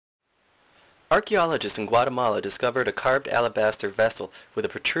Archaeologists in Guatemala discovered a carved alabaster vessel with a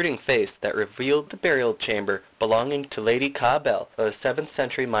protruding face that revealed the burial chamber belonging to Lady Cabell, a 7th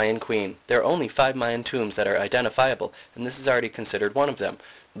century Mayan queen. There are only 5 Mayan tombs that are identifiable, and this is already considered one of them.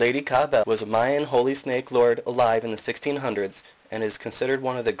 Lady Cabell was a Mayan Holy Snake Lord alive in the 1600s and is considered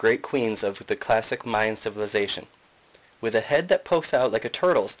one of the great queens of the classic Mayan civilization. With a head that pokes out like a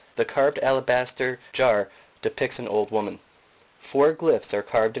turtle's, the carved alabaster jar depicts an old woman. 4 glyphs are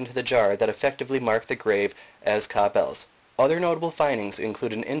carved into the jar that effectively mark the grave as Cabell's. Other notable findings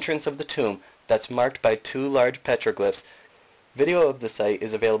include an entrance of the tomb that's marked by 2 large petroglyphs. Video of the site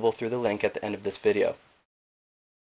is available through the link at the end of this video.